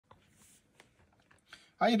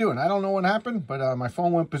How you doing? I don't know what happened, but my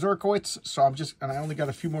phone went berserkoids, so and I only got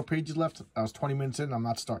a few more pages left. I was 20 minutes in. I'm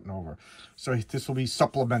not starting over. So this will be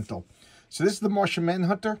supplemental. So this is the Martian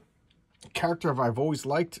Manhunter, character I've always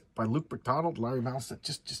liked, by Luke McDonald, Larry Mouse.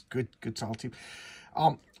 Just good solid team.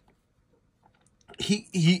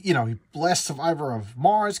 He last survivor of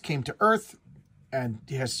Mars, came to Earth, and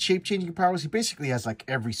he has shape-changing powers. He basically has like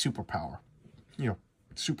every superpower.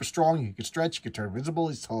 Super strong. He can stretch. He can turn invisible.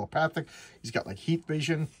 He's telepathic. He's got like heat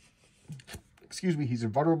vision. Excuse me. He's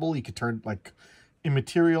invulnerable. He can turn like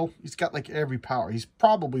immaterial. He's got like every power. He's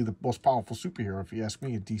probably the most powerful superhero, if you ask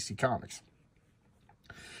me, in DC Comics.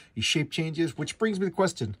 He shape changes, which brings me to the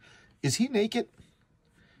question: is he naked?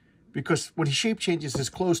 Because when he shape changes, his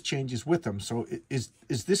clothes changes with him. So is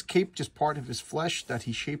this cape just part of his flesh that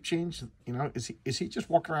he shape changed? Is he just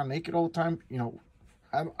walking around naked all the time?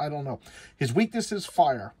 I don't know. His weakness is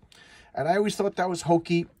fire. And I always thought that was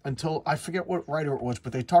hokey until I forget what writer it was,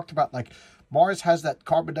 but they talked about like Mars has that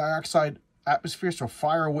carbon dioxide atmosphere, so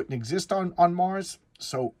fire wouldn't exist on Mars.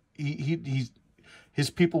 So his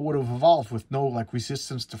people would have evolved with no like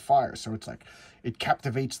resistance to fire. So it's like it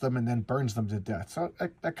captivates them and then burns them to death. So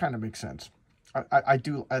that kind of makes sense. I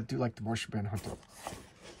do like the Martian Manhunter.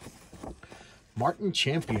 Martin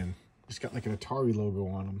Champion. He's got like an Atari logo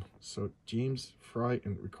on him. So James Fry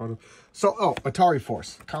and Ricardo. So Atari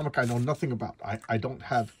Force, comic I know nothing about. I don't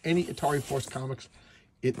have any Atari Force comics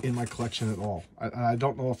in my collection at all. I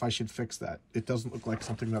don't know if I should fix that. It doesn't look like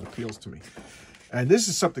something that appeals to me. And this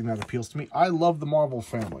is something that appeals to me. I love the Marvel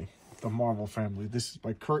family. The Marvel family. This is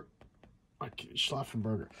by Kurt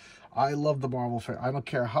Schlaffenberger. I love the Marvel family. I don't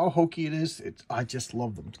care how hokey it is. I just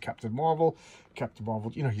love them. Captain Marvel.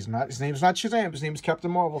 His name's not Shazam. His name is Captain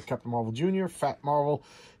Marvel. Captain Marvel Jr., Fat Marvel,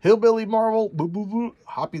 Hillbilly Marvel, Boo Boo Boo,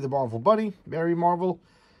 Hoppy the Marvel Bunny, Mary Marvel,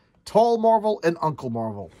 Tall Marvel, and Uncle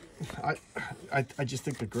Marvel. I just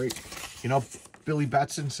think they're great. Billy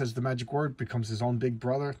Batson says the magic word, becomes his own big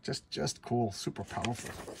brother. Just cool. Super powerful.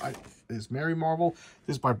 There's Mary Marvel.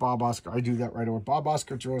 This is by Bob Oscar. I do that right away. Bob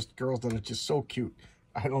Oscar draws girls that are just so cute.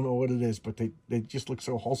 I don't know what it is, but they just look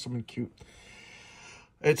so wholesome and cute.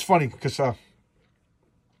 It's funny because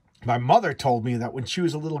my mother told me that when she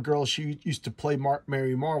was a little girl, she used to play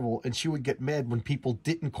Mary Marvel, and she would get mad when people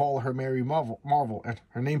didn't call her Mary Marvel, and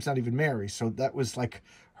her name's not even Mary. So that was like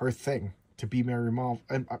her thing, to be Mary Marvel.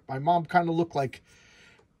 And my mom kind of looked like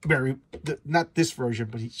Mary, not this version,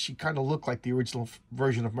 but she kind of looked like the original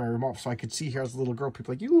version of Mary Marvel. So I could see her as a little girl.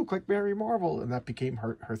 People like, you look like Mary Marvel, and that became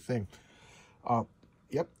her thing.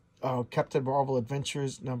 Yep. Captain Marvel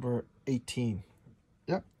Adventures number 18.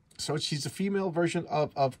 Yep. So she's a female version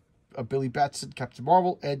of Billy Batson, Captain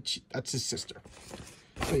Marvel, and that's his sister.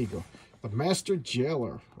 There you go. The Master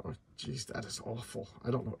Jailer. Oh, jeez, that is awful.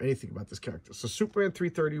 I don't know anything about this character. So Superman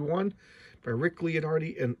 331 by Rick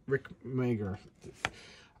Leonardi and Rick Mager.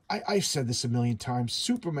 I've said this a million times.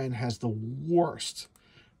 Superman has the worst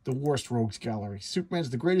rogues gallery. Superman's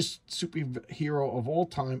the greatest superhero of all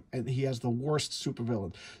time, and he has the worst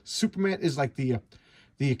supervillain. Superman is like the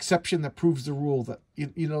exception that proves the rule, that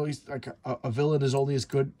he's like a villain is only as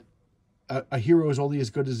good, a hero is only as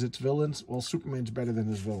good as its villains. Well, Superman's better than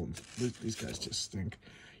his villains. These guys just stink.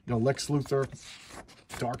 Lex Luthor,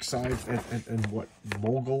 Darkseid, and what,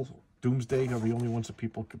 Mogul, Doomsday are the only ones that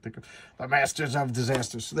people could think of. The Masters of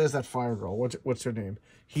Disaster. So there's that fire girl. What's her name?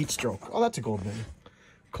 Heatstroke. Oh, that's a gold name.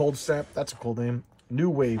 Cold Snap, that's a cool name. New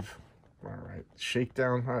Wave. All right.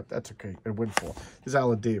 Shakedown, that's okay. And Windfall. This is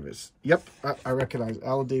Alan Davis. Yep, I recognize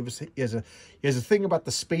Alan Davis. He has a thing about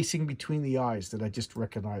the spacing between the eyes that I just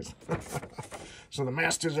recognize. So the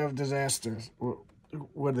Masters of Disaster.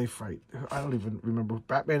 What do they fight? I don't even remember.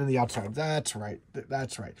 Batman and the Outside. That's right.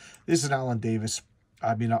 That's right. This is Alan Davis.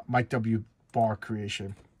 I mean, Mike W. Barr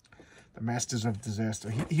creation. The Masters of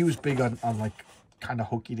Disaster. He was big on like kind of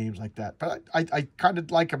hokey names like that, but I kind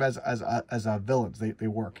of like them as villains. They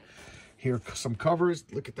work. Here are some covers.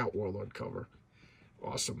 Look at that Warlord cover.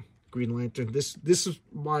 Awesome. Green Lantern. This is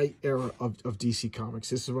my era of DC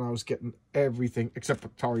Comics. This is when I was getting everything except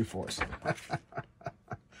Atari Force.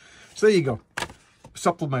 So there you go.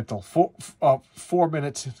 Supplemental. 4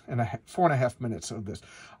 minutes and 4.5 minutes of this.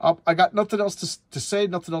 I got nothing else to say,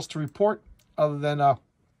 nothing else to report, other than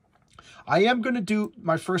I am going to do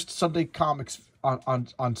my first Sunday comics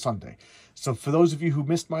on Sunday. So for those of you who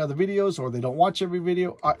missed my other videos, or they don't watch every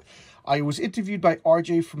video, I was interviewed by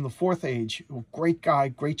RJ from the Fourth Age. Great guy,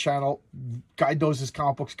 great channel. Guy knows his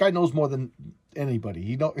comic books. Guy knows more than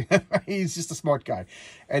anybody. He's just a smart guy.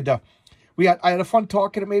 And I had a fun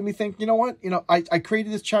talk, and it made me think, you know what? I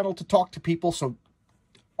created this channel to talk to people, so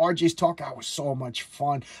RJ's talk was so much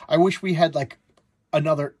fun. I wish we had like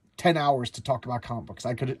another 10 hours to talk about comic books.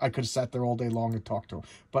 I could have sat there all day long and talked to them.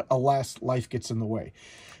 But alas, life gets in the way.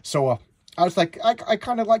 So I was like, I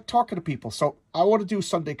kind of like talking to people. So I want to do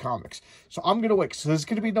Sunday comics. So I'm going to wait. So there's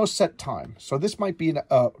going to be no set time. So this might be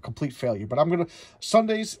a complete failure. But I'm going to,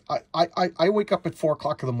 Sundays, I wake up at 4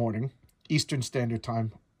 o'clock in the morning, Eastern Standard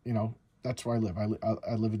Time. You know, that's where I live.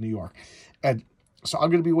 I live in New York. And so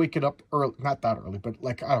I'm going to be waking up early, not that early, but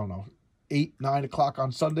like, I don't know, 8, 9 o'clock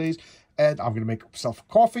on Sundays. And I'm going to make myself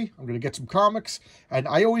a coffee. I'm going to get some comics. And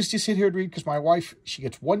I always just sit here and read because my wife, she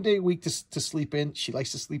gets 1 day a week to sleep in. She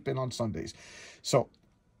likes to sleep in on Sundays. So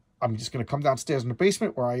I'm just going to come downstairs in the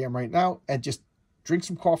basement where I am right now and just drink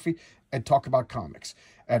some coffee and talk about comics.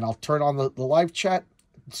 And I'll turn on the live chat.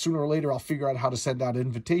 Sooner or later, I'll figure out how to send out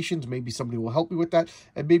invitations. Maybe somebody will help me with that.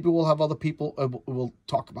 And maybe we'll have other people who will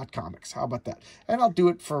talk about comics. How about that? And I'll do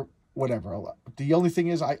it for whatever. The only thing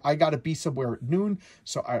is I got to be somewhere at noon.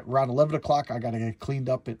 So around 11 o'clock, I got to get cleaned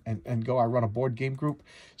up and go. I run a board game group.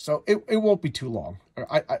 So it won't be too long.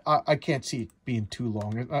 I can't see it being too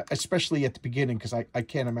long, especially at the beginning, because I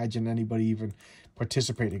can't imagine anybody even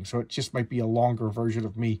participating. So it just might be a longer version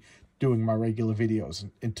of me doing my regular videos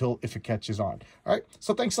until if it catches on. All right.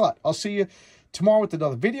 So thanks a lot. I'll see you tomorrow with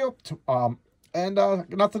another video. And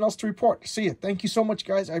nothing else to report. See you. Thank you so much,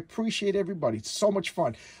 guys. I appreciate everybody. It's so much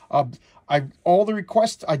fun. I did all the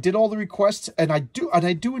requests, and I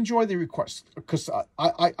do enjoy the requests because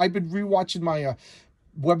I've been rewatching my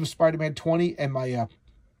Web of Spider-Man 20 and my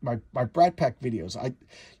my Brat Pack videos.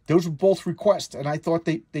 Those were both requests, and I thought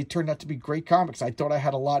they turned out to be great comics. I thought I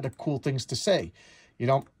had a lot of cool things to say. You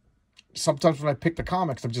know, sometimes when I pick the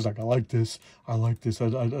comics, I'm just like, I like this. I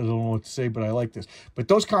don't know what to say, but I like this. But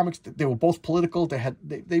those comics, they were both political.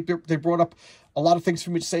 They brought up a lot of things for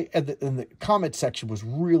me to say, and the comment section was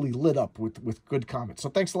really lit up with good comments. So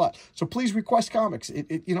thanks a lot. So please request comics.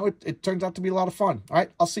 It turns out to be a lot of fun. All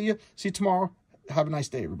right, I'll see you tomorrow. Have a nice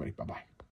day, everybody. Bye-bye.